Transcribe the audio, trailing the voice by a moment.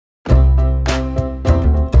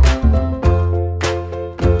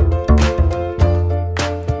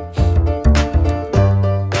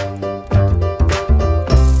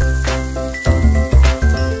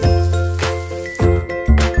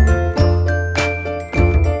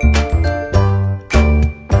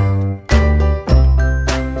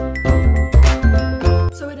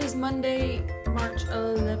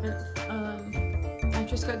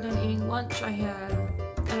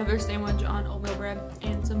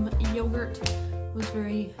yogurt. It was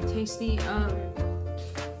very tasty.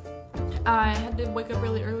 I had to wake up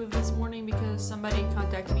really early this morning because somebody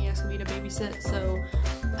contacted me asking me to babysit, so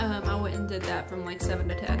I went and did that from like 7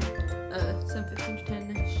 to 10, 7:15 to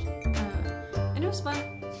 10-ish, and it was fun.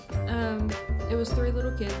 It was 3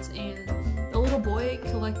 little kids, and the little boy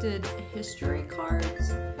collected history cards,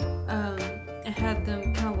 and had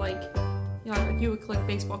them kind of like, you know, like you would collect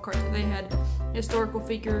baseball cards, but they had historical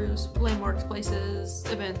figures, landmarks, places,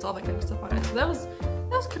 events, all that kind of stuff on it. So that was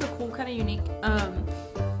kind of cool, kind of unique.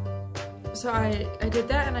 So I did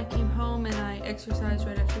that, and I came home and I exercised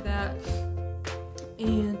right after that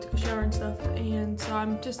and took a shower and stuff, and so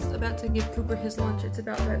I'm just about to give Cooper his lunch. It's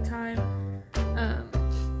about that time.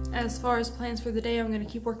 As far as plans for the day, I'm going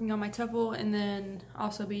to keep working on my TEFL and then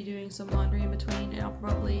also be doing some laundry in between, and I'll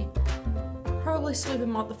probably sweep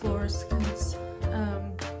and mop the floors because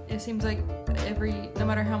it seems like no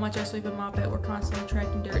matter how much I sweep and mop it, we're constantly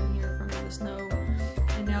tracking dirt in here from the snow.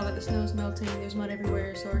 And now that the snow's melting, there's mud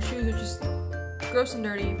everywhere, so our shoes are just gross and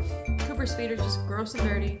dirty. Cooper's feet are just gross and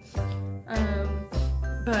dirty.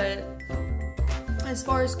 But as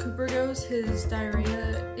far as Cooper goes, his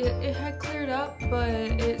diarrhea, it had cleared up, but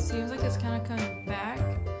it seems like it's kind of coming back.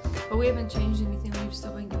 But we haven't changed anything. We've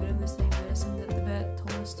still been giving him the same medicine that the vet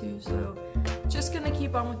told us to. So just gonna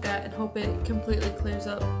keep on with that and hope it completely clears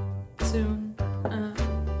up soon.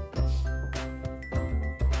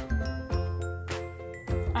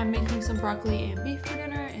 I'm making some broccoli and beef for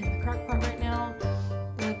dinner in the crock pot right now.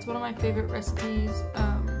 It's one of my favorite recipes,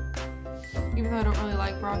 even though I don't really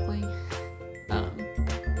like broccoli.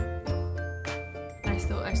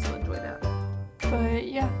 I still enjoy that. But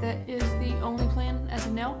yeah, that is the only plan as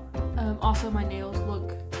of now. Also, my nails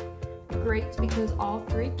look great because all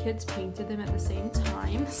 3 kids painted them at the same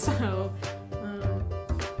time. So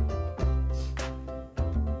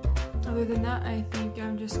other than that, I think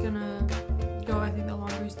I'm just gonna go. I think the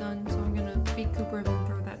laundry's done, so I'm gonna feed Cooper and then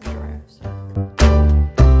throw that in the dryer. So.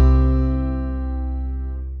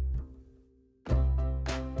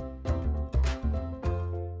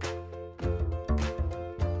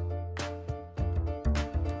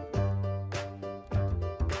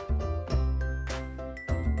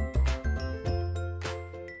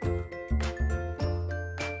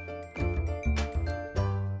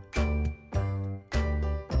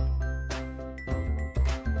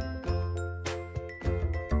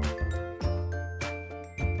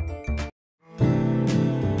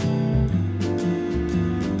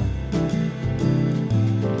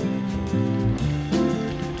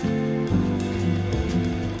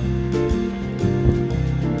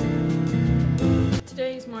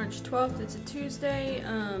 March 12th, it's a Tuesday.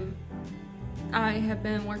 I have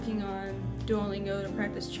been working on Duolingo to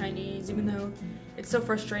practice Chinese, even though it's so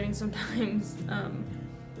frustrating sometimes.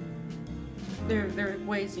 There are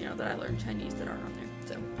ways, you know, that I learn Chinese that aren't on there,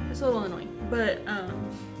 so it's a little annoying. But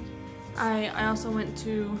I also went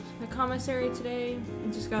to the commissary today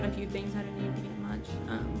and just got a few things. I didn't need to get much.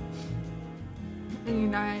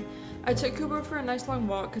 And I took Cooper for a nice long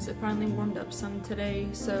walk because it finally warmed up some today,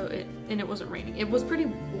 so it wasn't raining. It was pretty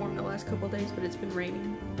warm the last couple of days, but it's been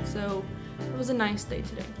raining, so it was a nice day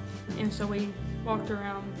today. And so we walked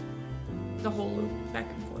around the whole loop back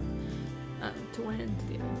and forth to one end to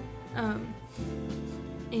the other.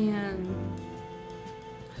 And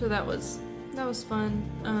so that was fun.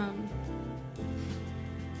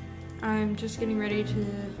 I'm just getting ready to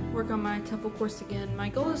work on my TEFL course again. My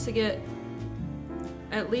goal is to get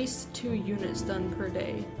at least 2 units done per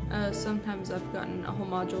day. Sometimes I've gotten a whole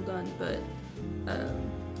module done, but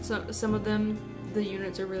some of them, the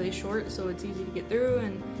units are really short, so it's easy to get through,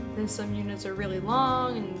 and then some units are really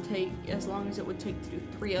long and take as long as it would take to do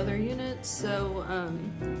 3 other units, so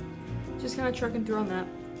just kind of trucking through on that.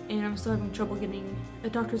 And I'm still having trouble getting a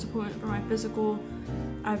doctor's appointment for my physical.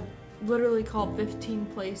 I've literally called 15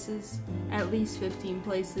 places, at least 15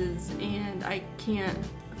 places, and I can't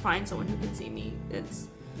find someone who can see me. It's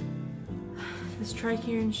this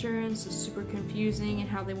Tricare insurance is super confusing and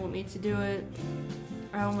how they want me to do it.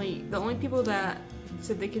 The only people that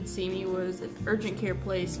said they could see me was an urgent care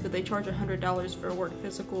place, but they charge $100 for a work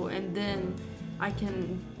physical, and then I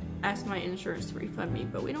can ask my insurance to refund me,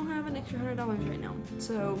 but we don't have an extra $100 right now,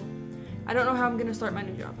 so I don't know how I'm gonna start my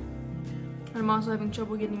new job. I'm also having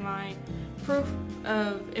trouble getting my proof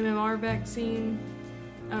of MMR vaccine.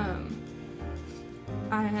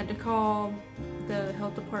 I had to call the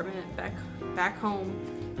health department back home,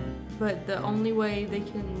 but the only way they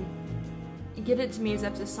can get it to me is I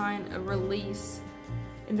have to sign a release,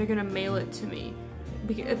 and they're gonna mail it to me.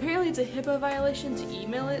 Because apparently it's a HIPAA violation to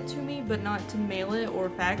email it to me, but not to mail it or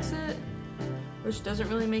fax it, which doesn't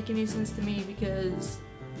really make any sense to me because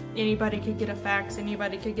anybody could get a fax,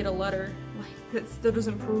 anybody could get a letter. Like, that still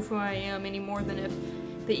doesn't prove who I am any more than if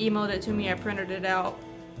they emailed it to me, I printed it out,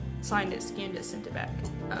 signed it, scanned it, sent it back.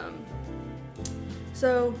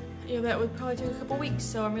 So, you know, that would probably take a couple weeks,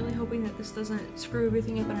 so I'm really hoping that this doesn't screw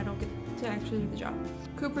everything up and I don't get to actually do the job.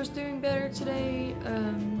 Cooper's doing better today.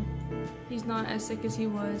 He's not as sick as he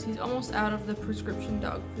was. He's almost out of the prescription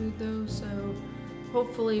dog food though, so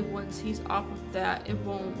hopefully once he's off of that, it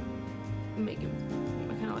won't make him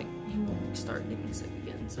kind of like, he won't start getting sick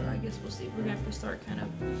again. So I guess we'll see. We're gonna have to start kind of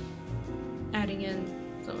adding in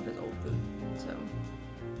some of his old food, so.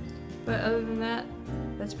 But other than that,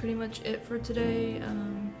 that's pretty much it for today.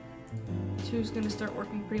 Tu's gonna start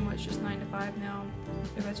working pretty much just 9 to 5 now,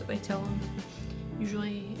 if that's what they tell him.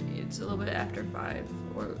 Usually it's a little bit after 5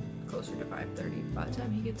 or closer to 5:30 by the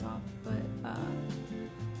time he gets off, but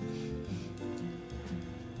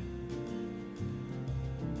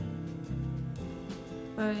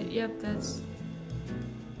yep,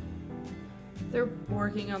 they're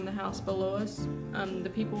working on the house below us. The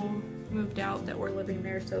people moved out that were living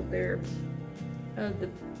there, so they're the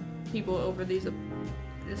people over this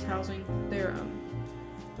housing, they're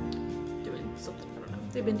doing something, I don't know.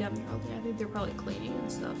 They've been down there all day. I think they're probably cleaning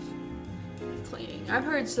and stuff. I've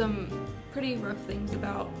heard some pretty rough things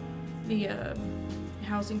about the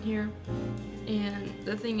housing here, and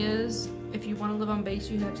the thing is, if you want to live on base,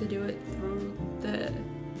 you have to do it through the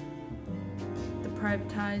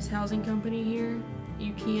privatized housing company here.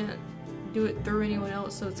 You can't do it through anyone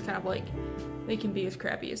else, so it's kind of like they can be as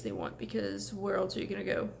crappy as they want, because where else are you gonna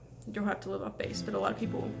go? You'll have to live off base, but a lot of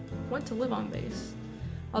people want to live on base.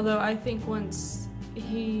 Although I think once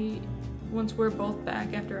we're both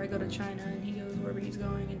back after I go to China and he goes wherever he's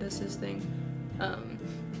going and does his thing,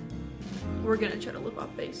 we're gonna try to live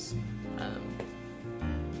off base.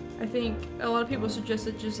 I think a lot of people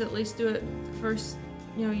suggested just at least do it the first,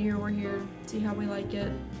 you know, year we're here, see how we like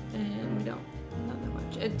it, and we don't, not that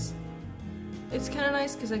much. It's kind of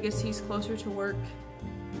nice because I guess he's closer to work,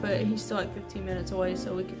 but he's still like 15 minutes away,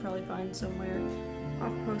 so we could probably find somewhere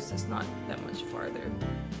off post that's not that much farther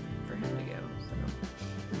for him to go. So,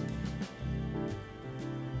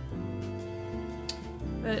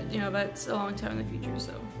 but you know, that's a long time in the future,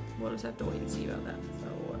 so we'll just have to wait and see about that. So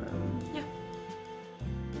yeah.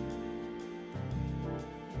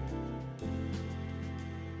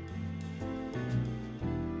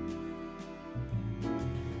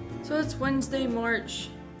 So it's Wednesday, March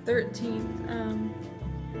 13th.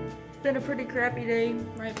 It's been a pretty crappy day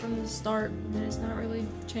right from the start, and it's not really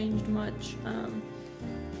changed much.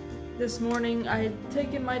 This morning I had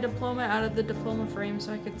taken my diploma out of the diploma frame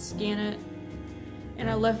so I could scan it, and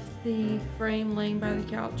I left the frame laying by the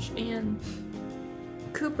couch, and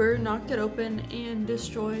Cooper knocked it open and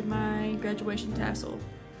destroyed my graduation tassel.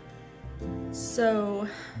 So,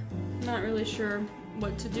 not really sure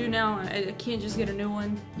what to do now. I can't just get a new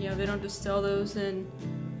one. You know, they don't just sell those, and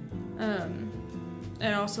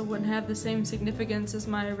it also wouldn't have the same significance as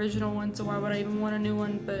my original one, so why would I even want a new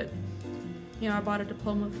one? But you know, I bought a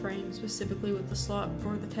diploma frame specifically with the slot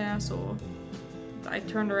for the tassel. I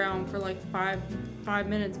turned around for like five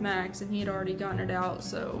minutes max, and he had already gotten it out.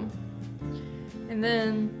 So, and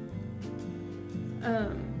then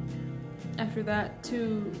after that,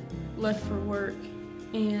 Tu left for work,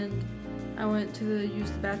 and I went to use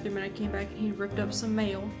the bathroom, and I came back and he ripped up some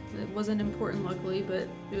mail. It wasn't important, luckily, but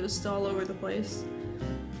it was still all over the place.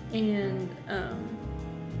 And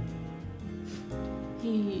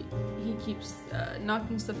he keeps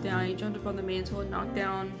knocking stuff down. He jumped up on the mantle and knocked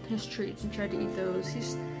down his treats and tried to eat those. He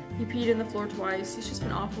peed in the floor twice. He's just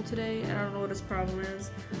been awful today, and I don't know what his problem is.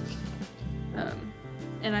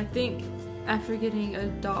 And I think after getting a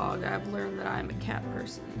dog, I've learned that I'm a cat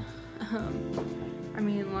person. I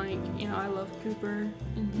mean, like, you know, I love Cooper,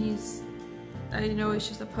 and I know he's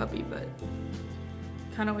just a puppy, but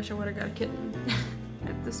kind of wish I would have got a kitten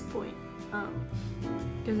at this point,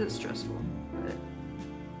 because it's stressful, but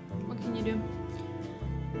what can you do?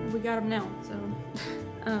 We got him now, so,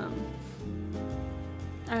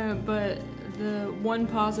 but the one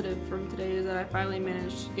positive from today is that I finally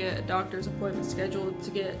managed to get a doctor's appointment scheduled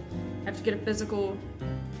I have to get a physical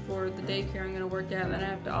for the daycare I'm going to work at, and I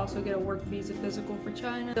have to also get a work visa physical for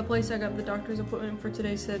China. The place I got the doctor's appointment for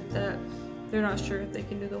today said that they're not sure if they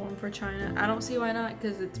can do the one for China. I don't see why not,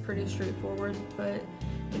 because it's pretty straightforward, but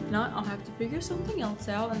if not, I'll have to figure something else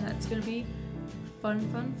out, and that's going to be fun.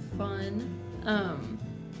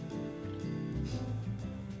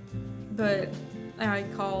 But I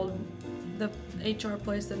called the HR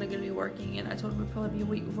place that I'm going to be working, and I told them it'd probably be a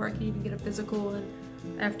week before I can even get a physical, and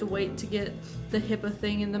I have to wait to get the HIPAA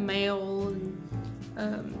thing in the mail, and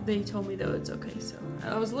they told me though it's okay. So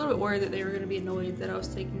I was a little bit worried that they were going to be annoyed that I was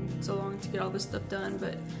taking so long to get all this stuff done,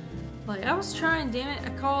 but like I was trying, damn it. I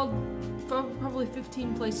called probably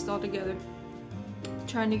 15 places altogether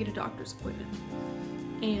trying to get a doctor's appointment.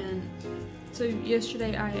 And so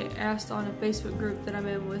yesterday I asked on a Facebook group that I'm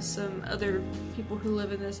in with some other people who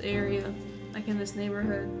live in this area, like in this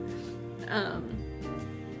neighborhood,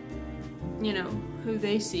 you know, who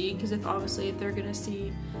they see, because if they're gonna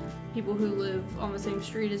see people who live on the same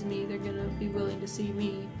street as me, they're gonna be willing to see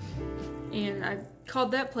me. And I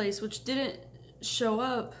called that place, which didn't show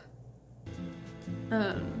up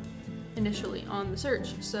initially on the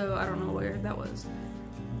search, so I don't know where that was.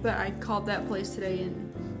 But I called that place today,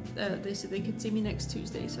 and they said they could see me next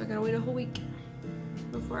Tuesday, so I gotta wait a whole week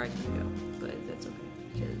before I can go. But that's okay,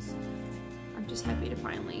 because I'm just happy to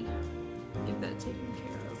finally get that taken care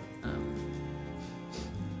of.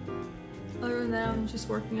 Other than that, I'm just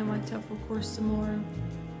working on my TEFL course some more. I'm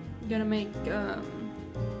gonna make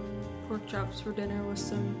pork chops for dinner with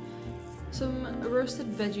some roasted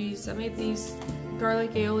veggies. I made these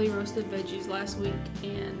garlic aioli roasted veggies last week,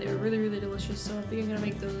 and they were really, really delicious, so I think I'm gonna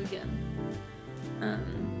make those again.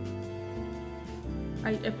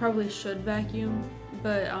 I probably should vacuum,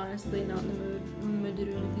 but honestly not in the mood to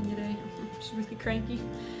do anything today. I'm just really cranky.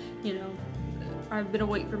 You know, I've been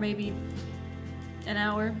awake for maybe an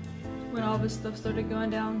hour when all this stuff started going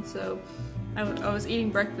down, so I was eating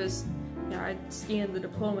breakfast. You know, I scanned the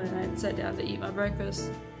diploma and I sat down to eat my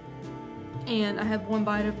breakfast, and I had one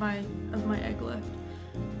bite of my egg left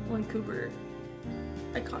when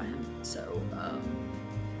I caught him. So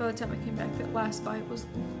by the time I came back, that last bite was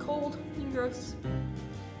cold and gross.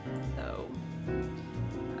 So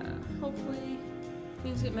hopefully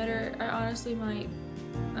things get better. I honestly might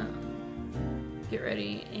get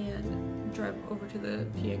ready and drive over to the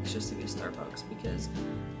PX just to get Starbucks, because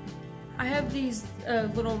I have these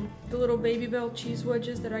little Baby Bell cheese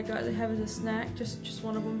wedges that I got to have as a snack, just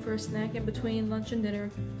one of them for a snack in between lunch and dinner,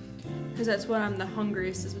 because that's when I'm the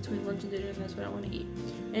hungriest, is between lunch and dinner, and that's what I want to eat.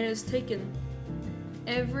 And it has taken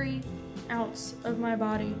every ounce of my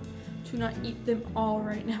body to not eat them all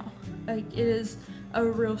right now. Like, it is a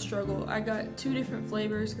real struggle. I got 2 different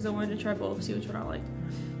flavors because I wanted to try both, see which one I liked.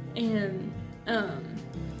 And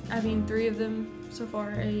I've eaten 3 of them so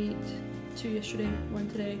far. I ate 2 yesterday, 1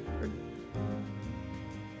 today. I'm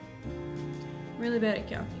really bad at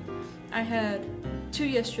counting. I had 2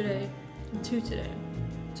 yesterday and 2 today,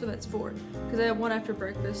 so that's 4. Because I had 1 after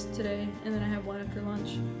breakfast today, and then I had 1 after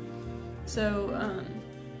lunch. So,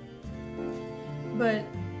 but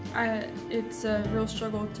it's a real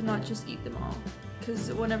struggle to not just eat them all.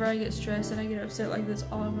 Because whenever I get stressed and I get upset like this,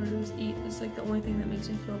 all I want to do is eat. It's like the only thing that makes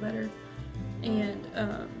me feel better. And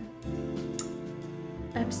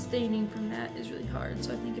abstaining from that is really hard.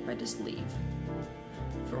 So I think if I just leave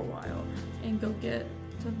for a while and go get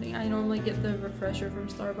something, I normally get the refresher from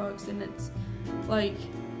Starbucks, and it's like,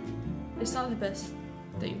 it's not the best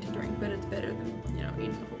thing to drink, but it's better than, you know,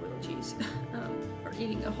 eating a whole wheel of cheese or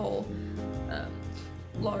eating a whole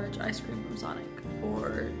large ice cream from Sonic,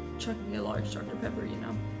 or chucking a large Dr. Pepper, you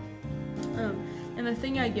know. And the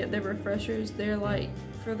thing I get, the refreshers, they're like,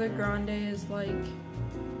 for the grande is like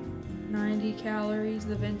 90 calories,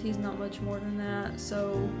 the venti's not much more than that,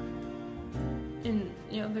 so, and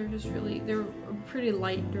you know, they're a pretty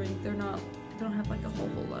light drink. They don't have like a whole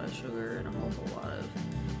lot of sugar and a whole lot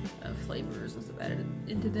of flavors and stuff added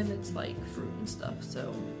into them. It's like fruit and stuff.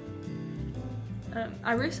 So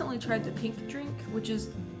I recently tried the pink drink, which is,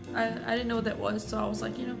 I didn't know what that was, so I was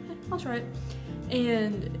like, you know, I'll try it.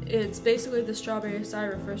 And it's basically the strawberry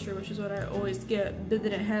acai refresher, which is what I always get, but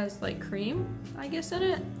then it has like cream, I guess, in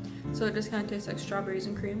it. So it just kind of tastes like strawberries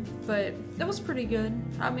and cream, but that was pretty good.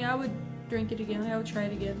 I mean, I would drink it again. I would try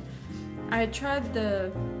it again. I had tried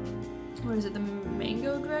the, what is it, the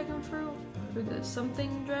mango dragon fruit, or the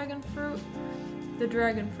something dragon fruit? The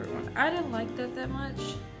dragon fruit one. I didn't like that much.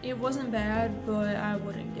 It wasn't bad, but I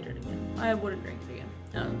wouldn't get it again. I wouldn't drink it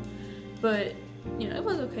again. But, you know, it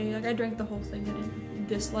was okay. Like, I drank the whole thing. I didn't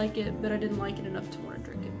dislike it, but I didn't like it enough to want to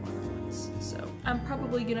drink it more than once. So, I'm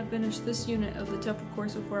probably gonna finish this unit of the TEFL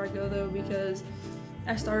course before I go, though, because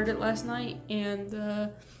I started it last night, and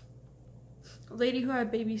the lady who I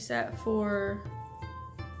babysat for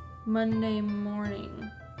Monday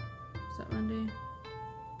morning, is that Monday?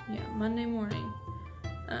 Yeah, Monday morning.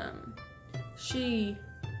 She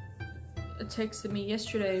texted me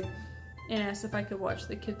yesterday and asked if I could watch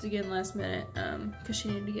the kids again last minute, because she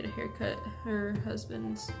needed to get a haircut. Her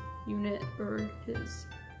husband's unit, or his,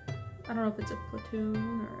 I don't know if it's a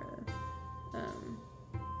platoon or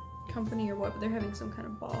a company or what, but they're having some kind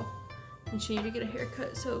of ball and she needed to get a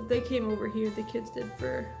haircut. So they came over here, the kids did,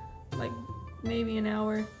 for like maybe an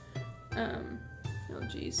hour. Oh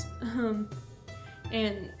geez.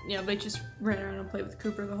 And you know, they just ran around and played with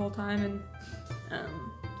Cooper the whole time, and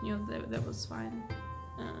you know, that was fine.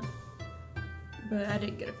 But I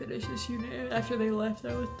didn't get to finish this unit. After they left,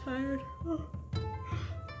 I was tired.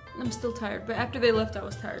 I'm still tired, but after they left, I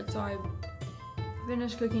was tired, so I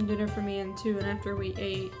finished cooking dinner for me and two, and after we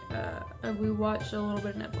ate, we watched a little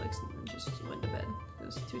bit of Netflix and then just went to bed. I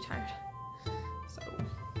was too tired. So,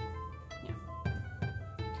 yeah.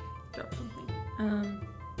 Drop something.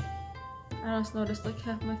 I just noticed like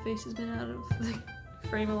half my face has been out of the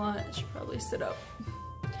frame a lot. I should probably sit up.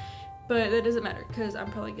 But that doesn't matter because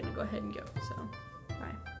I'm probably gonna go ahead and go, so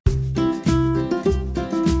bye.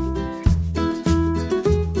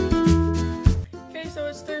 Okay, so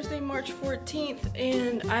it's Thursday, March 14th,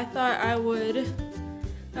 and I thought I would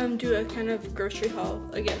do a kind of grocery haul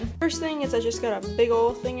again. First thing is I just got a big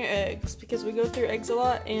old thing of eggs because we go through eggs a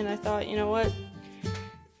lot, and I thought, you know what,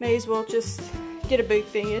 may as well just get a big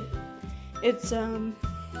thing. It's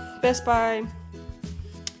Best Buy,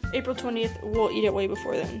 April 20th. We'll eat it way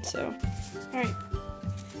before then, so. Alright.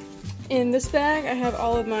 In this bag, I have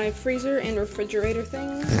all of my freezer and refrigerator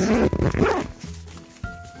things.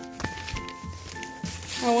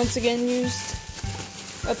 I once again used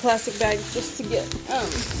a plastic bag just to get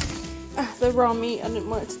the raw meat. I didn't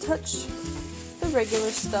want it to touch the regular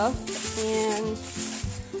stuff, and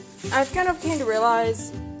I've kind of came to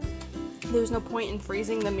realize there's no point in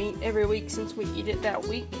freezing the meat every week since we eat it that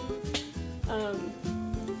week.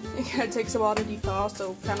 It kind of takes a while to defrost,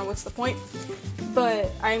 so kind of what's the point?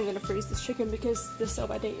 But I am going to freeze this chicken because the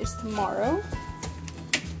sell-by date is tomorrow.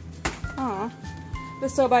 The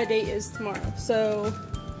sell-by date is tomorrow, so,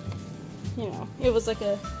 you know, it was like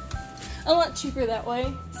a lot cheaper that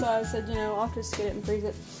way. So I said, you know, I'll just get it and freeze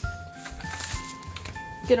it.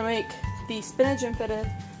 Gonna make the spinach and feta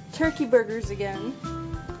turkey burgers again.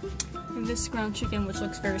 And this ground chicken, which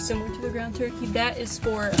looks very similar to the ground turkey, that is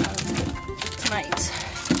for tonight.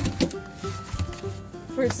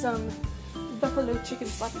 For some buffalo chicken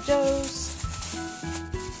sloppy joes.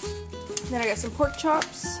 Then I got some pork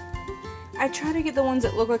chops. I try to get the ones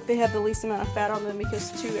that look like they have the least amount of fat on them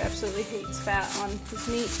because two absolutely hates fat on his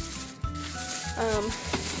meat.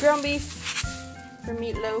 Ground beef for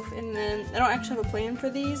meatloaf, and then I don't actually have a plan for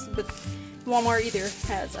these, but Walmart either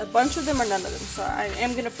has a bunch of them or none of them, so I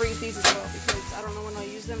am going to freeze these as well because I don't know when I'll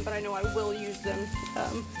use them, but I know I will use them.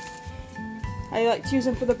 I like to use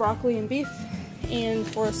them for the broccoli and beef and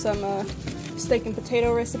for some steak and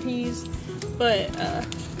potato recipes, but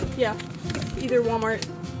yeah, either Walmart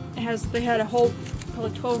they had a whole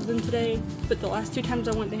probably 12 of them today, but the last two times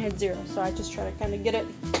I went they had 0, so I just try to kind of get it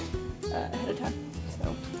ahead of time.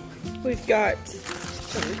 So we've got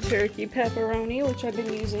some turkey pepperoni, which I've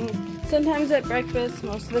been using sometimes at breakfast,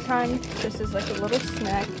 most of the time just as like a little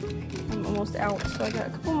snack. I'm almost out, so I got a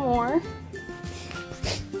couple more.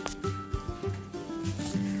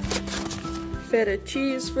 Feta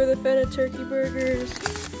cheese for the feta turkey burgers.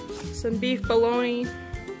 Some beef bologna,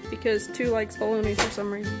 because 2 likes bologna for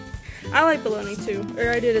some reason. I like bologna too, or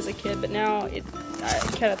I did as a kid, but now I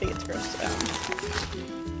kind of think it's gross.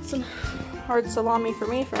 Some hard salami for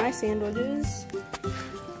me for my sandwiches.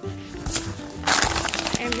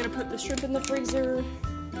 I'm gonna put the shrimp in the freezer.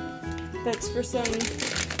 That's for some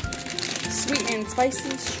sweet and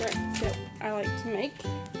spicy shrimp that I like to make.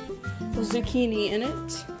 The zucchini in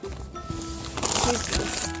it.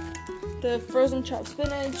 The frozen chopped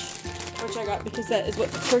spinach, which I got because that is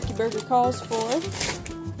what the turkey burger calls for.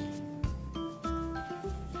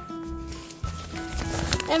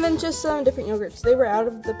 And then just some different yogurts. They were out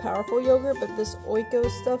of the powerful yogurt, but this Oiko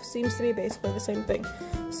stuff seems to be basically the same thing.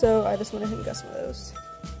 So I just went ahead and got some of those.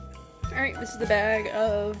 Alright, this is the bag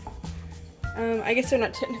of, I guess they're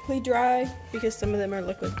not technically dry because some of them are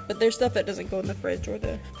liquid, but there's stuff that doesn't go in the fridge or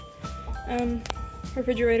the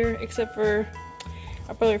refrigerator, except for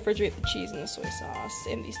I'll probably refrigerate the cheese and the soy sauce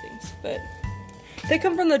and these things, but they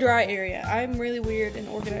come from the dry area. I'm really weird and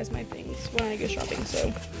organize my things when I go shopping,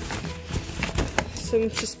 so some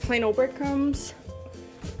just plain old breadcrumbs.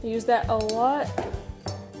 I use that a lot.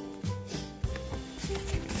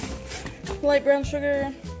 Light brown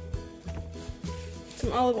sugar.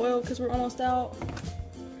 Some olive oil because we're almost out.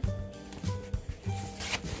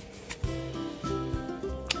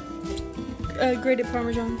 Grated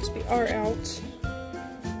Parmesan because we are out.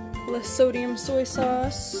 Less sodium soy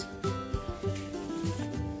sauce.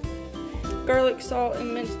 Garlic salt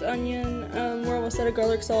and minced onion. We're almost out of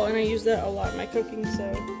garlic salt and I use that a lot in my cooking,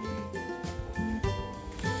 so.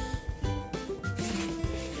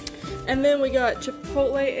 And then we got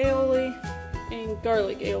chipotle aioli and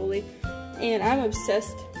garlic aioli. And I'm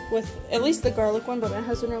obsessed with at least the garlic one, but my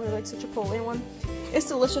husband really likes the chipotle one. It's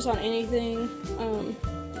delicious on anything.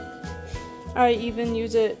 I even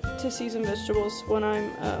use it to season vegetables when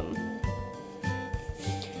I'm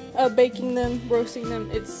baking them, roasting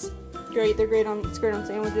them. It's great. It's great on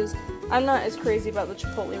sandwiches. I'm not as crazy about the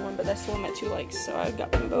chipotle one, but that's the one that 2 likes, so I've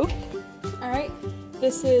got them both. Alright,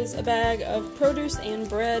 this is a bag of produce and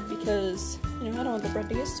bread because, you know, I don't want the bread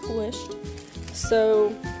to get squished.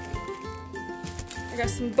 So, I got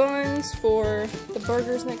some buns for the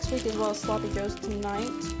burgers next week as well as sloppy joes tonight.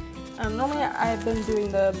 Normally I've been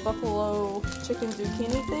doing the buffalo chicken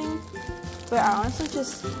zucchini thing, but I honestly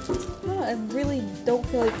just, I really don't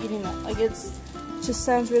feel like eating that. Like, it just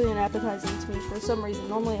sounds really unappetizing to me for some reason.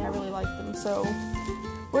 Normally I really like them, so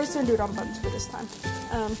we're just gonna do it on buns for this time.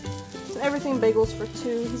 So everything bagels for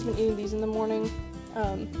 2. He's been eating these in the morning.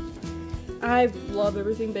 I love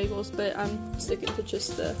everything bagels, but I'm sticking to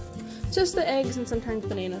just the eggs and sometimes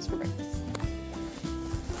bananas for breakfast.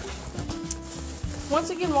 Once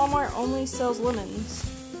again, Walmart only sells lemons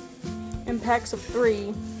in packs of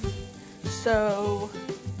 3, so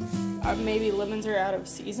maybe lemons are out of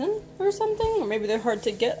season or something, or maybe they're hard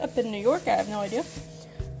to get up in New York. I have no idea.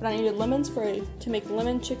 But I needed lemons to make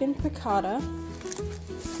lemon chicken piccata,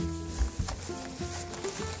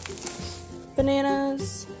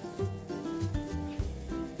 bananas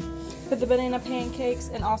for the banana pancakes,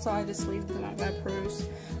 and also I just leave them out my produce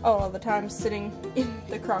all the time sitting in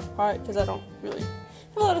the crock pot because I don't really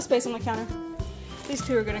have a lot of space on the counter. These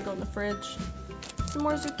 2 are gonna go in the fridge. Some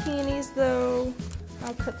more zucchinis though.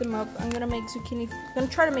 I'll cut them up. I'm gonna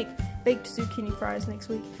try to make baked zucchini fries next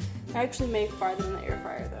week. I actually may fry them in the air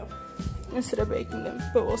fryer though, instead of baking them,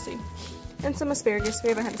 but we'll see. And some asparagus. We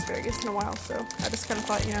haven't had asparagus in a while, so I just kind of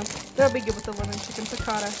thought, you know, that'll be good with the lemon chicken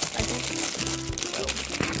piccata, I think. So.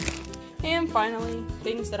 And finally,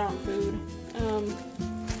 things that aren't food.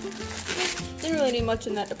 Didn't really need much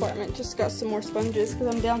in that department. Just got some more sponges because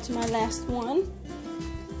I'm down to my last one.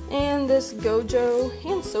 And this Gojo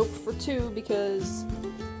hand soap for 2 because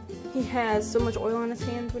he has so much oil on his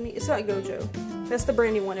hands when it's not Gojo. That's the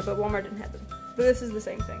brand he wanted, but Walmart didn't have them. But this is the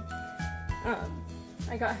same thing.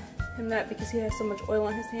 I got him that because he has so much oil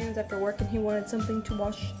on his hands after work and he wanted something to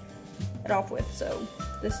wash it off with. So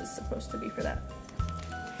this is supposed to be for that.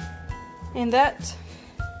 And that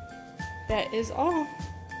is all.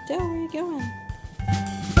 Joe, where are you going?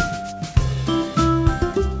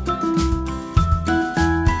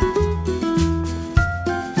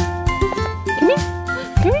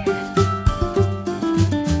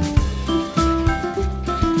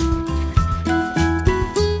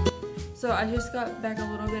 So I just got back a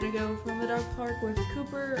little bit ago from the dog park with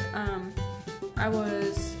Cooper. I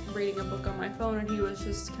was reading a book on my phone and he was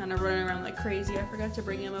just kind of running around like crazy. I forgot to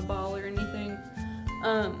bring him a ball or anything.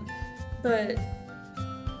 But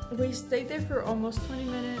we stayed there for almost 20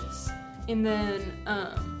 minutes and then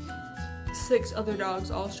 6 other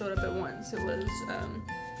dogs all showed up at once. It was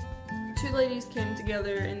 2 ladies came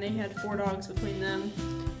together and they had 4 dogs between them,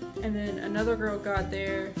 and then another girl got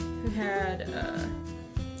there who had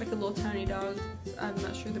like a little tiny dog. I'm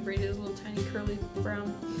not sure the breed is, a little tiny curly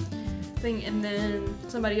brown thing, and then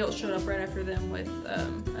somebody else showed up right after them with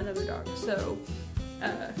another dog. So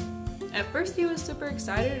at first he was super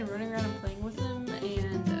excited and running around and playing with them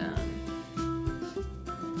and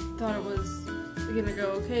thought it was gonna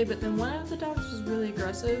go okay, but then one of the dogs was really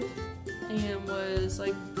aggressive and was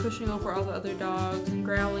like pushing over all the other dogs and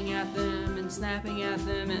growling at them and snapping at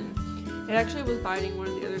them, and it actually was biting one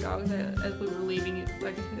of the other dogs as we were leaving. It,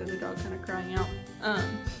 like, I could hear the other dog kind of crying out.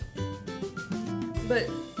 But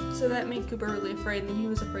so that made Cooper really afraid, and then he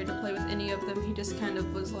was afraid to play with any of them. He just kind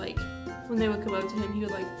of was like, when they would come up to him, he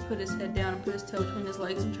would like put his head down and put his tail between his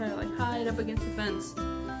legs and try to like hide up against the fence.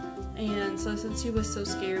 And so since he was so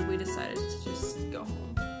scared, we decided to just go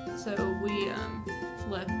home. So we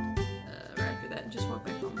left right after that and just walked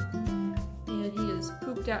back home. And he is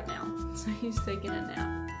pooped out now, so he's taking a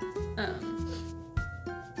nap.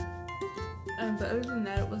 But other than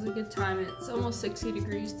that, it was a good time. It's almost 60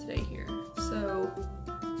 degrees today here, so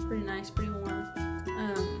pretty nice, pretty warm.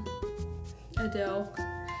 Adele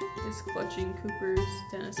is clutching Cooper's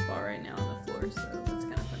tennis ball right now on the floor, so that's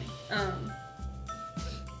kind of funny.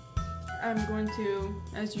 I'm going to,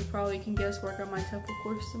 as you probably can guess, work on my TOEFL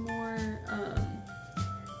course some more.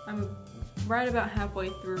 I'm right about halfway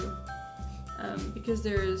through because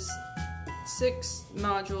there's 6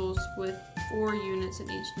 modules with 4 units in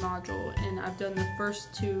each module, and I've done the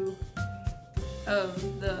first 2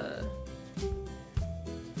 of the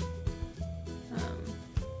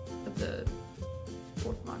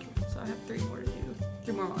 4th module. so I have 3 more to do,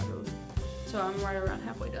 3 more modules. So I'm right around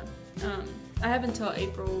halfway done. I have until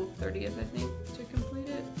April 30th, I think, to complete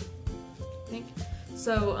it. I think.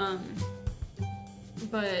 So,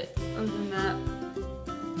 but other than that,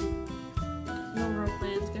 no real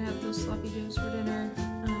plans. Gonna have those sloppy joes for dinner.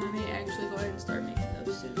 I may actually go ahead and start making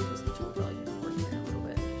those soon because the children